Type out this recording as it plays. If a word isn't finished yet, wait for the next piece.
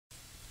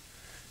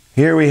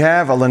Here we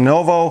have a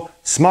Lenovo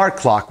Smart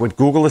Clock with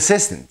Google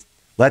Assistant.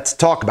 Let's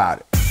talk about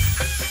it.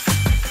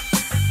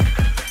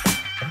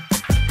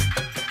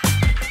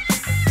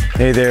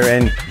 Hey there,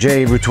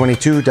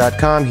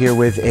 NJRoot22.com here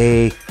with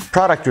a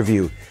product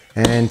review.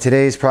 And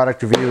today's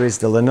product review is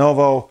the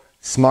Lenovo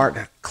Smart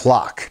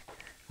Clock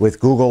with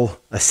Google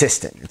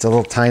Assistant. It's a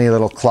little tiny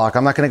little clock.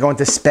 I'm not going to go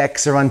into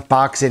specs or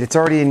unbox it. It's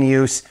already in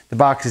use. The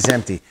box is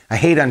empty. I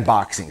hate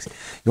unboxings.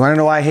 You want to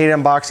know why I hate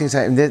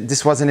unboxings?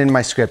 This wasn't in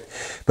my script,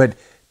 but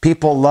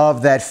people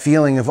love that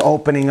feeling of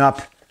opening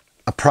up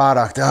a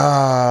product.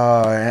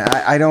 I'm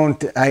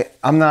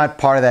not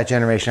part of that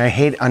generation. I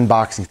hate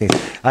unboxing things.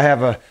 I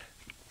have a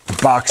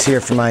box here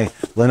for my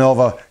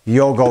Lenovo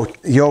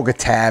yoga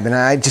tab, and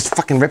I just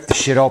fucking rip the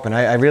shit open.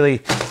 I really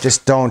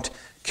just don't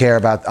care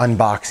about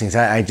unboxings.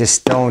 I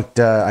just don't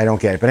I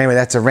don't get it. But anyway,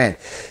 that's a rant.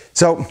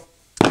 So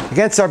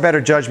against our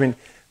better judgment,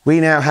 we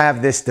now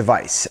have this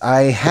device.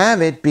 I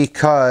have it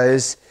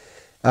because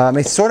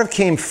it sort of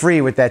came free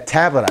with that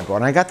tablet I bought,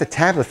 and I got the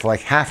tablet for like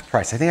half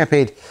price. I think I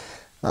paid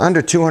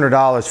under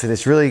 $200 for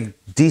this really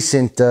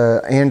decent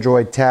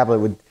Android tablet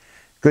with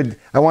good.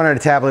 I wanted a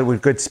tablet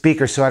with good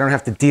speakers, so I don't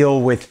have to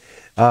deal with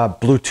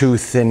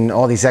Bluetooth and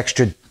all these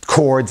extra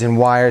cords and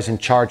wires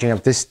and charging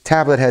up. This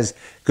tablet has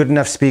good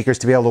enough speakers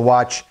to be able to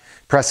watch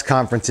press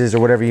conferences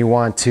or whatever you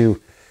want to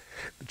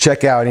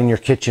check out in your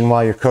kitchen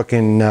while you're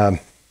cooking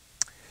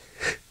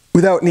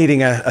without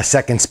needing a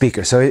second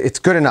speaker. So it's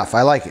good enough.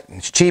 I like it.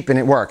 It's cheap and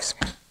it works.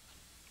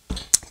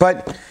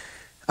 But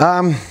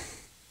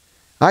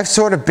I've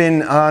sort of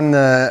been on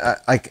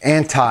the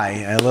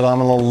I'm a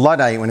little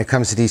Luddite when it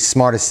comes to these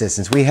smart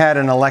assistants. We had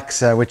an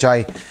Alexa, which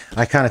I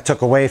kind of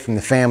took away from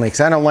the family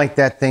because I don't like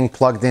that thing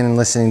plugged in and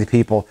listening to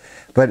people.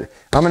 But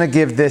I'm going to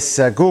give this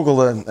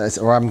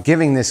I'm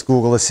giving this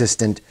Google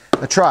Assistant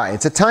a try.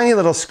 It's a tiny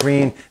little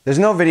screen. There's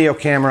no video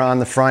camera on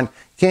the front.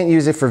 You can't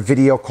use it for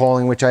video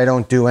calling, which I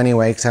don't do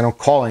anyway because I don't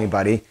call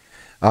anybody.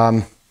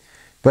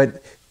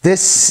 But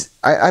this,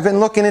 I've been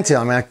looking into it.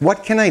 I'm like,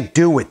 what can I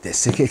do with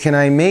this? Can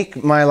I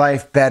make my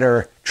life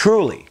better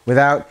truly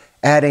without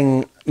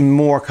adding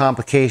more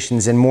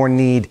complications and more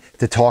need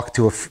to talk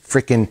to a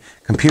freaking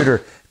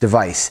computer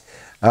device?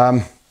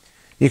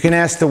 You can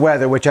ask the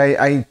weather, which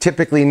I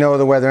typically know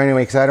the weather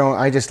anyway because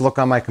I just look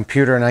on my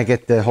computer and I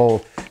get the whole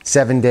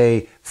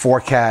 7-day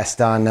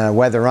forecast on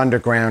Weather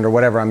Underground or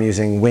whatever I'm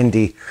using,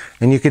 Windy,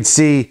 and you can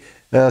see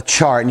the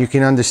chart and you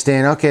can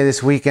understand, okay,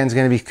 this weekend's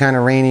going to be kind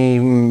of rainy,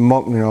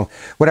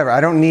 whatever.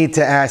 I don't need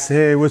to ask,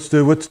 hey, what's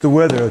the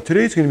weather?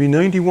 Today's going to be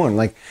 91.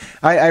 Like,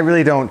 I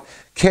really don't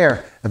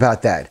care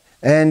about that.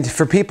 And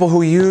for people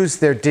who use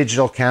their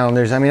digital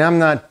calendars, I mean, I'm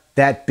not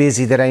that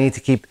busy that I need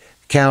to keep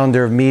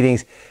calendar of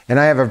meetings, and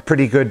I have a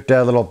pretty good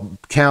little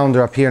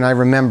calendar up here, and I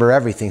remember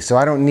everything, so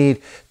I don't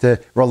need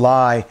to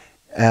rely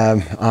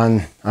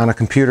on a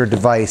computer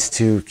device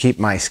to keep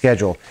my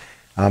schedule.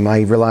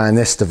 I rely on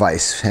this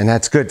device, and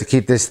that's good to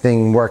keep this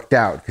thing worked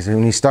out, because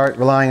when you start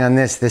relying on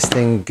this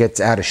thing gets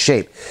out of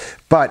shape.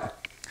 But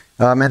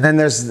and then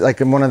there's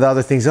like one of the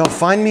other things, oh,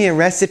 find me a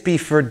recipe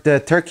for the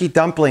turkey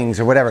dumplings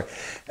or whatever.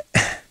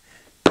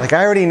 Like,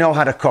 I already know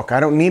how to cook. I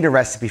don't need a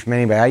recipe from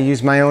anybody. I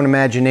use my own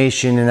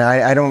imagination, and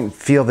I don't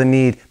feel the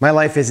need. My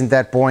life isn't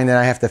that boring that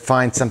I have to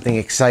find something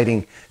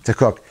exciting to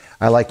cook.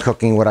 I like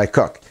cooking what I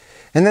cook.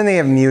 And then they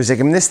have music.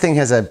 I mean, this thing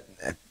has a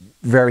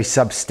very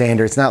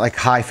substandard. It's not like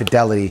high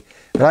fidelity.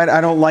 But I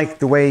don't like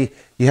the way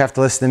you have to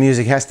listen to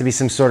music. It has to be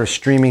some sort of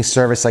streaming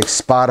service like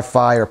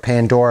Spotify or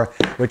Pandora,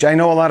 which I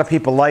know a lot of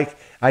people like.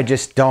 I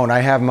just don't.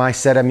 I have my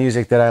set of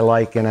music that I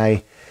like, and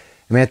I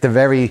mean, at the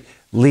very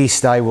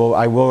least, I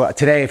will.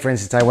 Today, for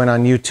instance, I went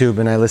on YouTube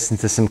and I listened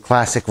to some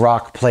classic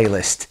rock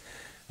playlist.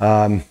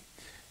 And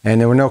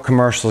there were no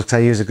commercials because I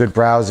use a good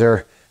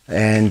browser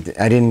and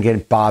I didn't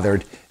get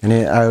bothered. And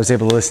I was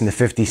able to listen to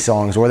 50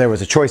 songs, or there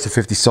was a choice of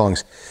 50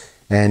 songs,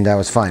 and I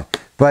was fine.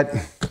 But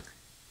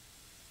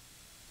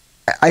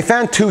I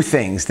found two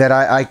things that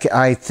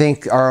I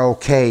think are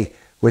okay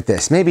with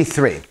this, maybe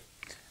three.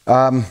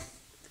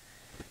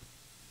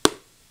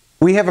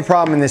 We have a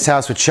problem in this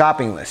house with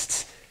shopping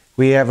lists.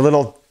 We have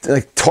little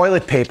like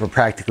toilet paper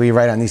practically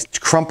right on these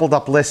crumpled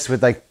up lists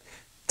with like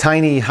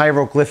tiny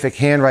hieroglyphic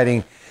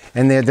handwriting,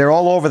 and they're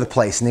all over the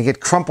place and they get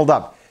crumpled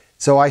up.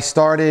 So I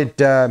started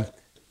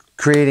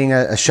creating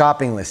a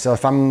shopping list. So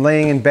if I'm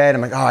laying in bed,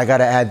 I'm like, oh, I got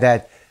to add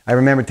that. I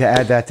remembered to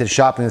add that to the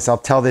shopping list. I'll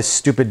tell this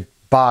stupid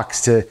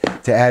box to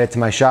add it to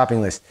my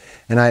shopping list,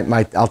 and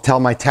I'll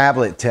tell my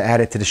tablet to add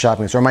it to the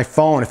shopping list, or my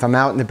phone if I'm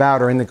out and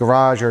about or in the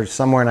garage or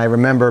somewhere and I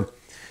remember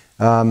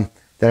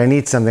that I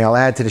need something, I'll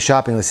add to the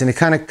shopping list, and it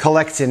kind of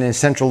collects it in a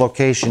central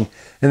location.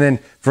 And then,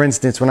 for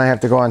instance, when I have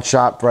to go on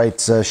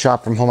ShopRite's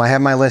shop from home, I have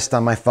my list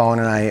on my phone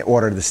and I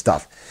order the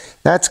stuff.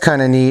 That's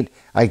kind of neat.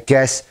 I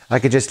guess I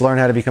could just learn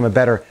how to become a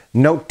better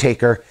note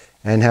taker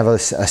and have a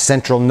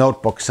central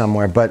notebook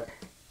somewhere. But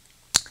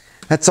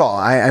that's all.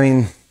 I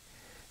mean,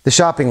 the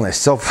shopping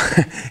list. So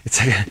it's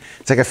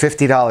like a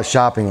 $50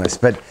 shopping list.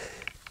 But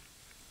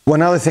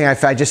one other thing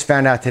I just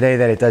found out today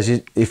that it does,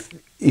 if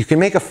you can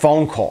make a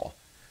phone call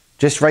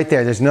just right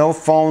there. There's no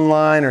phone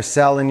line or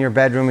cell in your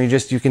bedroom.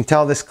 You can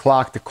tell this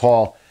clock to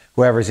call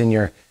whoever's in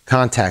your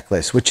contact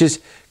list, which is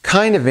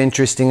kind of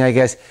interesting, I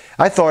guess.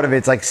 I thought of it,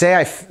 it's like, say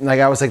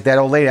I was like that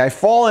old lady. I've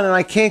fallen and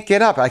I can't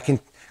get up. I can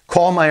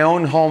call my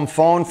own home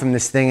phone from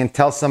this thing and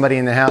tell somebody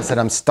in the house that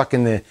I'm stuck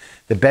in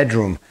the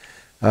bedroom.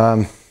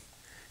 And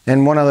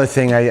one other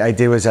thing I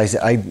did was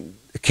I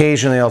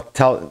occasionally I'll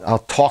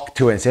talk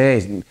to it and say,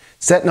 hey,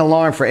 set an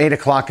alarm for 8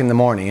 o'clock in the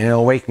morning and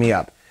it'll wake me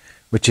up,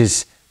 which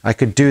is, I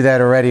could do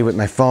that already with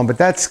my phone, but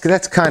that's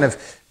kind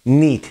of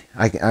neat,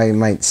 I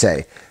might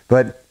say.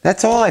 But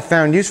that's all I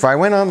found useful. I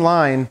went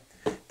online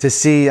to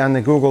see on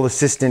the Google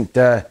Assistant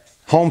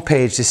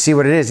homepage to see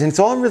what it is, and it's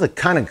all really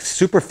kind of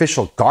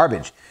superficial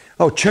garbage.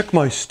 Oh, check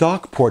my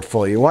stock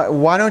portfolio.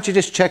 Why don't you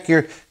just check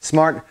your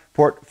smart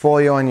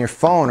portfolio on your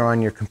phone or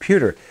on your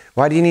computer?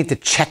 Why do you need to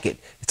check it?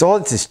 It's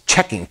just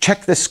checking.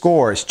 Check the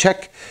scores.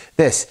 Check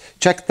this.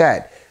 Check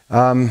that.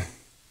 And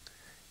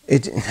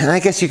I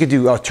guess you could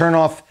do turn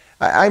off.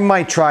 I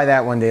might try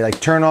that one day.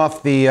 Like turn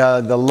off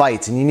the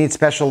lights, and you need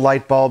special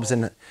light bulbs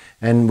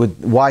and with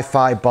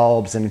Wi-Fi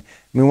bulbs. And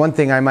I mean, one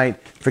thing I might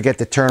forget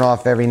to turn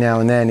off every now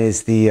and then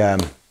is the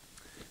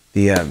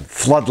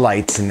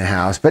floodlights in the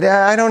house. But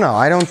I don't know.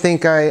 I don't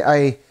think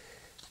I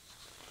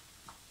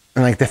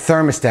like the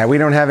thermostat. We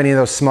don't have any of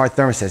those smart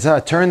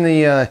thermostats. Turn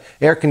the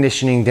air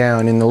conditioning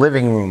down in the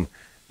living room.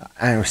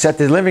 And set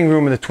the living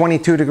room to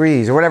 22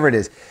 degrees or whatever it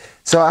is.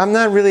 So I'm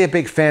not really a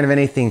big fan of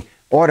anything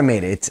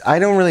automated. I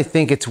don't really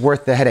think it's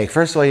worth the headache.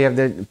 First of all, you have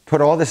to put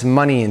all this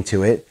money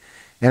into it.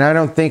 And I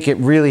don't think it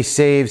really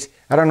saves.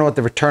 I don't know what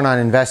the return on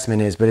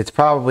investment is, but it's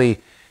probably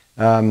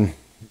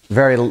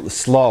very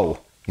slow.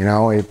 You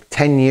know,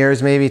 10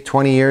 years, maybe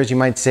 20 years, you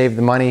might save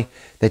the money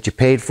that you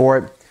paid for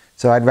it.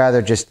 So I'd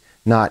rather just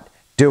not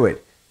do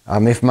it.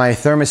 If my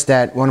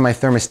thermostat, one of my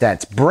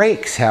thermostats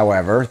breaks,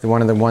 however,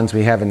 one of the ones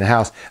we have in the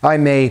house, I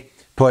may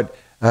put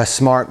a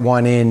smart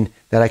one in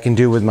that I can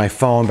do with my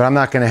phone, but I'm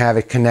not going to have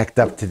it connect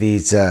up to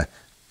these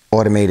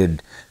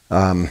automated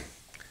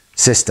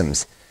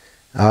systems.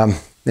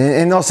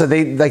 And also,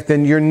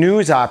 your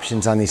news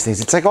options on these things,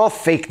 it's like all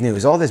fake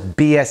news, all this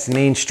BS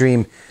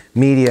mainstream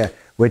media,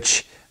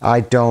 which I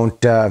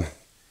don't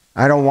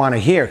want to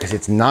hear because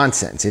it's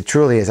nonsense. It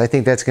truly is. I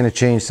think that's going to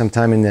change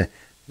sometime in the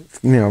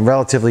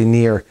relatively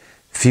near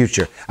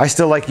future. I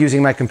still like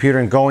using my computer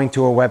and going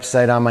to a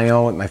website on my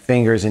own with my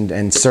fingers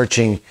and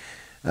searching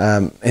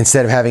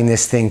instead of having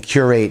this thing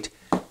curate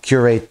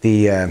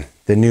the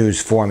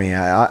news for me.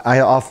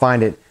 I'll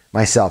find it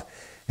myself.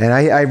 And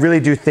I really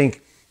do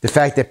think the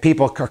fact that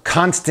people are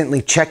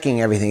constantly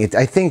checking everything,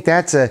 I think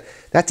that's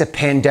a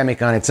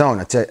pandemic on its own.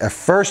 It's a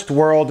first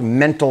world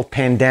mental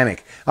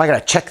pandemic. I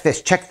gotta check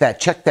this, check that,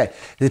 check that.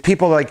 The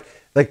people like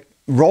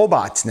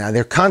robots now.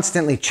 They're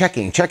constantly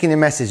checking their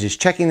messages,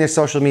 checking their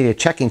social media,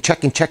 checking.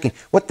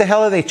 What the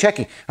hell are they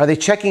checking? Are they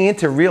checking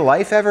into real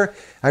life ever?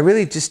 I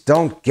really just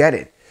don't get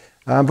it.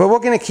 But we're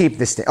going to keep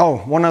this thing. Oh,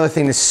 one other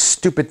thing this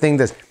stupid thing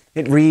does.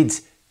 It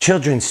reads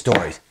children's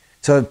stories.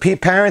 So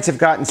parents have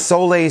gotten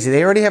so lazy.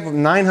 They already have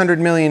 900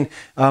 million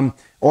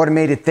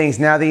automated things.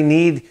 Now they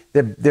need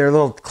their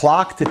little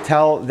clock to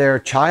tell their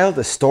child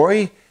a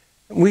story.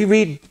 We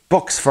read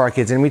books for our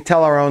kids and we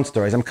tell our own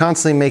stories. I'm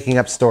constantly making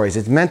up stories.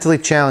 It's mentally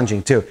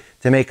challenging too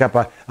to make up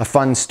a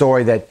fun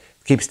story that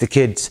keeps the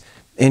kids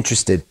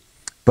interested.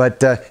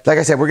 But like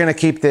I said, we're going to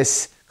keep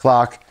this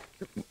clock.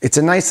 It's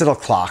a nice little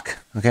clock.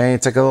 Okay,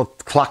 it's like a little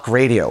clock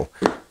radio.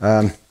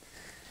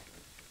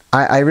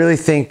 I really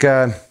think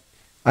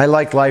I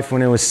liked life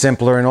when it was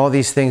simpler and all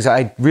these things.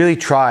 I really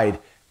tried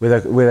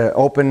with an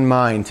open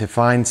mind to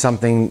find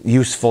something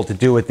useful to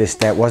do with this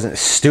that wasn't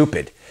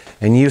stupid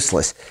and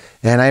useless.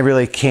 And I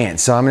really can't.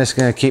 So I'm just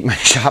going to keep my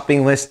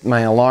shopping list,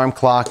 my alarm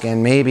clock,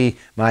 and maybe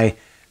my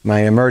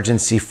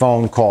emergency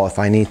phone call if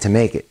I need to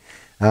make it.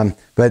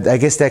 But I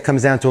guess that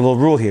comes down to a little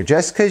rule here.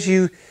 Just because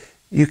you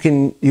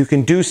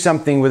can do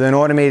something with an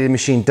automated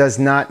machine does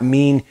not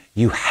mean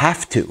you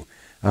have to.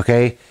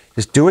 Okay?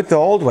 Just do it the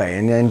old way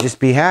and just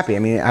be happy. I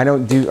mean,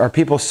 are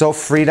people so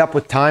freed up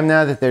with time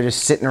now that they're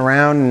just sitting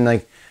around and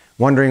like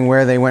wondering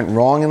where they went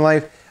wrong in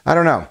life? I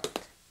don't know.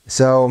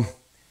 So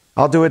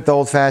I'll do it the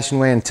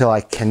old-fashioned way until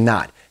I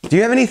cannot. Do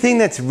you have anything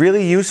that's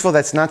really useful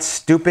that's not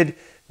stupid,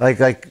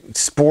 like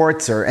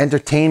sports or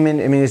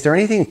entertainment? I mean, is there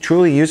anything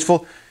truly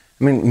useful?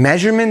 I mean,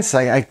 measurements?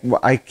 I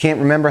can't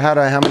remember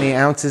how many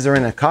ounces are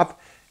in a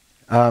cup.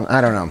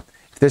 I don't know.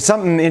 If there's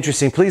something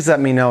interesting, please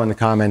let me know in the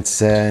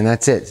comments, and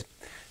that's it.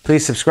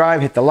 Please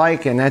subscribe, hit the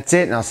like, and that's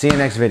it, and I'll see you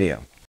next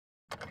video.